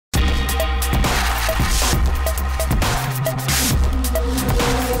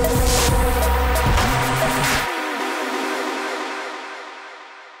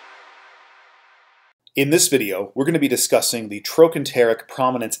In this video, we're going to be discussing the Trochanteric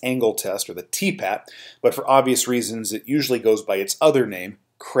Prominence Angle Test, or the TPAT, but for obvious reasons it usually goes by its other name,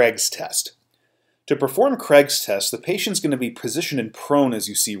 Craig's Test. To perform Craig's Test, the patient's going to be positioned in prone as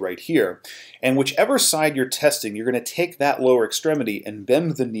you see right here, and whichever side you're testing, you're going to take that lower extremity and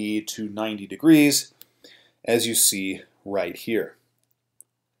bend the knee to 90 degrees, as you see right here.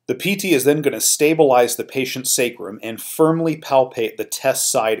 The PT is then going to stabilize the patient's sacrum and firmly palpate the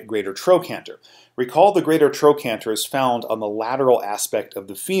test side greater trochanter. Recall the greater trochanter is found on the lateral aspect of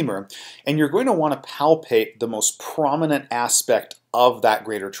the femur, and you're going to want to palpate the most prominent aspect of that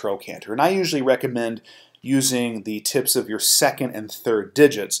greater trochanter. And I usually recommend using the tips of your second and third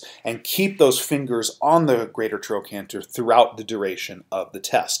digits and keep those fingers on the greater trochanter throughout the duration of the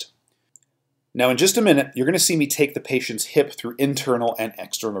test. Now in just a minute, you're going to see me take the patient's hip through internal and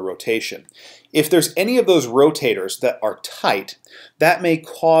external rotation. If there's any of those rotators that are tight, that may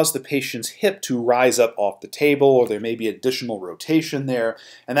cause the patient's hip to rise up off the table, or there may be additional rotation there,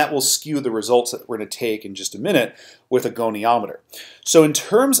 and that will skew the results that we're going to take in just a minute with a goniometer. So in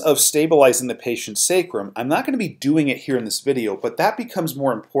terms of stabilizing the patient's sacrum, I'm not going to be doing it here in this video, but that becomes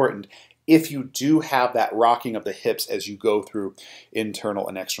more important if you do have that rocking of the hips as you go through internal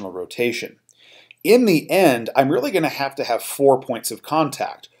and external rotation. In the end, I'm really going to have 4 points of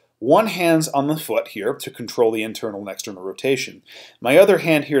contact. One hand's on the foot here to control the internal and external rotation. My other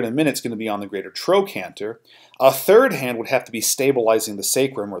hand here in a minute is going to be on the greater trochanter. A third hand would have to be stabilizing the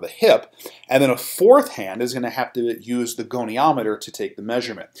sacrum or the hip. And then a fourth hand is going to have to use the goniometer to take the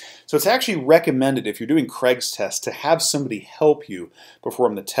measurement. So it's actually recommended, if you're doing Craig's test, to have somebody help you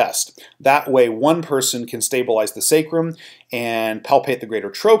perform the test. That way one person can stabilize the sacrum and palpate the greater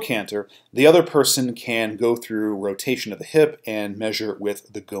trochanter. The other person can go through rotation of the hip and measure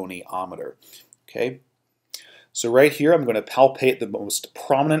with the goniometer. Okay? So right here I'm going to palpate the most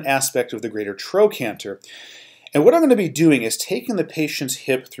prominent aspect of the greater trochanter. And what I'm going to be doing is taking the patient's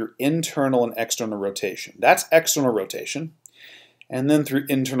hip through internal and external rotation. That's external rotation, and then through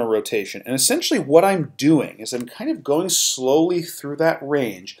internal rotation. And essentially what I'm doing is I'm kind of going slowly through that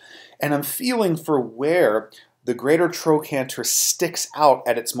range, and I'm feeling for where the greater trochanter sticks out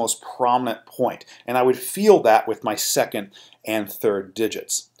at its most prominent point. And I would feel that with my second and third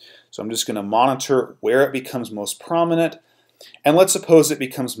digits. So I'm just going to monitor where it becomes most prominent, and let's suppose it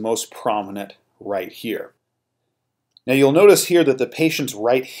becomes most prominent right here. Now you'll notice here that the patient's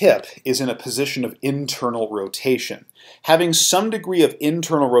right hip is in a position of internal rotation. Having some degree of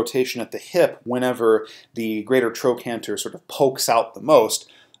internal rotation at the hip whenever the greater trochanter sort of pokes out the most,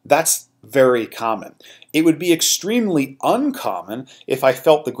 that's very common. It would be extremely uncommon if I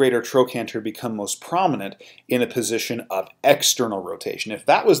felt the greater trochanter become most prominent in a position of external rotation. If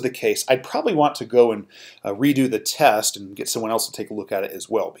that was the case, I'd probably want to go and redo the test and get someone else to take a look at it as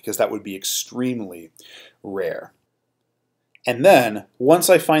well, because that would be extremely rare. And then,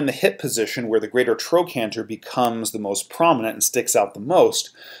 once I find the hip position where the greater trochanter becomes the most prominent and sticks out the most,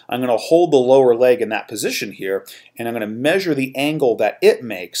 I'm going to hold the lower leg in that position here, and I'm going to measure the angle that it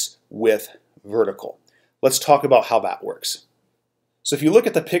makes with vertical. Let's talk about how that works. So if you look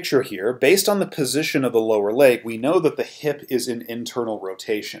at the picture here, based on the position of the lower leg, we know that the hip is in internal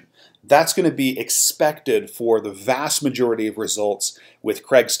rotation. That's going to be expected for the vast majority of results with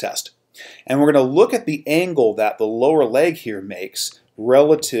Craig's test. And we're going to look at the angle that the lower leg here makes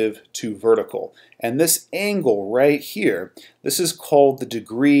relative to vertical. And this angle right here, this is called the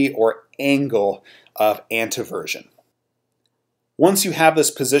degree or angle of anteversion. Once you have this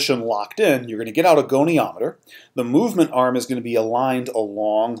position locked in, you're going to get out a goniometer. The movement arm is going to be aligned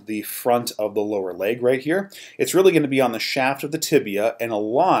along the front of the lower leg right here. It's really going to be on the shaft of the tibia and a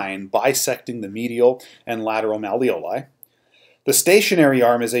line bisecting the medial and lateral malleoli. The stationary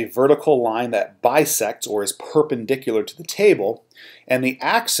arm is a vertical line that bisects or is perpendicular to the table, and the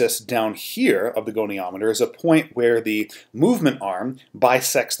axis down here of the goniometer is a point where the movement arm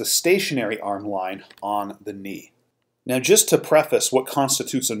bisects the stationary arm line on the knee. Now just to preface what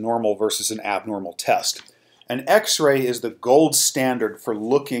constitutes a normal versus an abnormal test, an X-ray is the gold standard for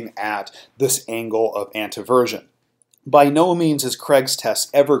looking at this angle of anteversion. By no means is Craig's test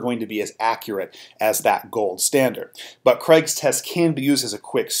ever going to be as accurate as that gold standard, but Craig's test can be used as a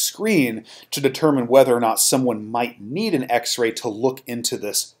quick screen to determine whether or not someone might need an X-ray to look into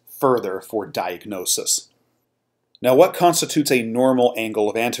this further for diagnosis. Now, what constitutes a normal angle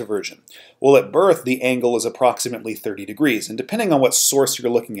of anteversion? Well, at birth, the angle is approximately 30 degrees, and depending on what source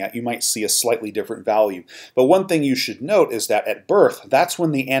you're looking at, you might see a slightly different value. But one thing you should note is that at birth, that's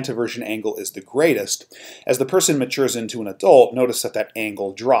when the anteversion angle is the greatest. As the person matures into an adult, notice that that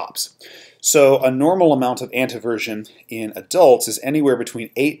angle drops. So a normal amount of anteversion in adults is anywhere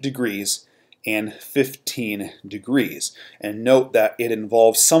between 8 degrees and 15 degrees. And note that it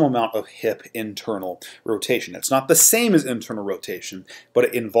involves some amount of hip internal rotation. It's not the same as internal rotation, but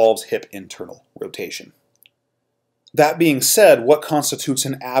it involves hip internal rotation. That being said, what constitutes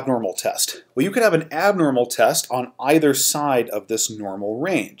an abnormal test? Well, you could have an abnormal test on either side of this normal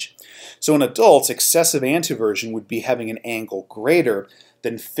range. So in adults, excessive anteversion would be having an angle greater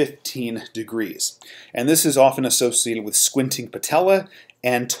than 15 degrees. And this is often associated with squinting patella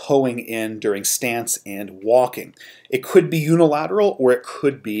and toeing in during stance and walking. It could be unilateral or it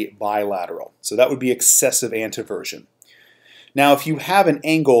could be bilateral. So that would be excessive anteversion. Now, if you have an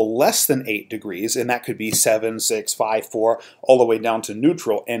angle less than 8 degrees, and that could be 7, 6, 5, 4, all the way down to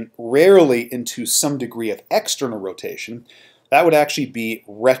neutral, and rarely into some degree of external rotation, that would actually be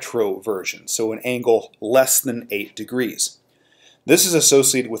retroversion, so an angle less than 8 degrees. This is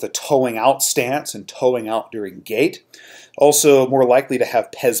associated with a toeing out stance and toeing out during gait. Also more likely to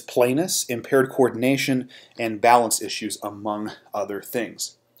have pes planus, impaired coordination, and balance issues, among other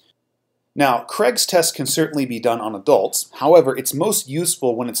things. Now, Craig's test can certainly be done on adults. However, it's most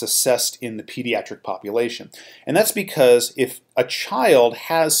useful when it's assessed in the pediatric population. And that's because if a child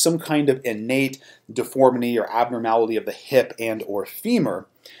has some kind of innate deformity or abnormality of the hip and or femur,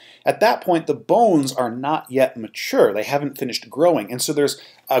 at that point the bones are not yet mature. They haven't finished growing. And so there's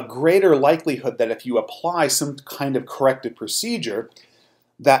a greater likelihood that if you apply some kind of corrective procedure,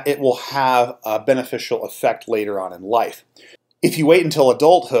 that it will have a beneficial effect later on in life. If you wait until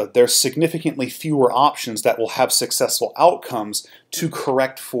adulthood, there's significantly fewer options that will have successful outcomes to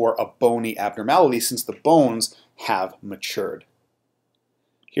correct for a bony abnormality since the bones have matured.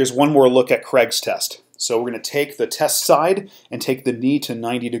 Here's one more look at Craig's test. So we're going to take the test side and take the knee to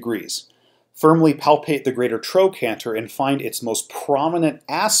 90 degrees. Firmly palpate the greater trochanter and find its most prominent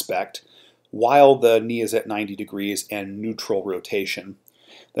aspect while the knee is at 90 degrees and neutral rotation.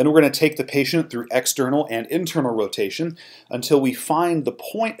 Then we're going to take the patient through external and internal rotation until we find the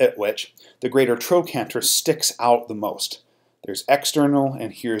point at which the greater trochanter sticks out the most. There's external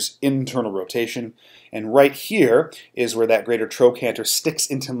and here's internal rotation. And right here is where that greater trochanter sticks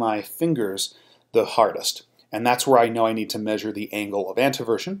into my fingers the hardest. And that's where I know I need to measure the angle of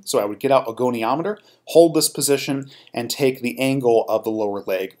anteversion. So I would get out a goniometer, hold this position, and take the angle of the lower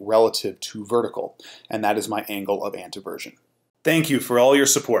leg relative to vertical. And that is my angle of anteversion. Thank you for all your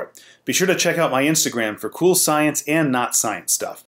support. Be sure to check out my Instagram for cool science and not science stuff.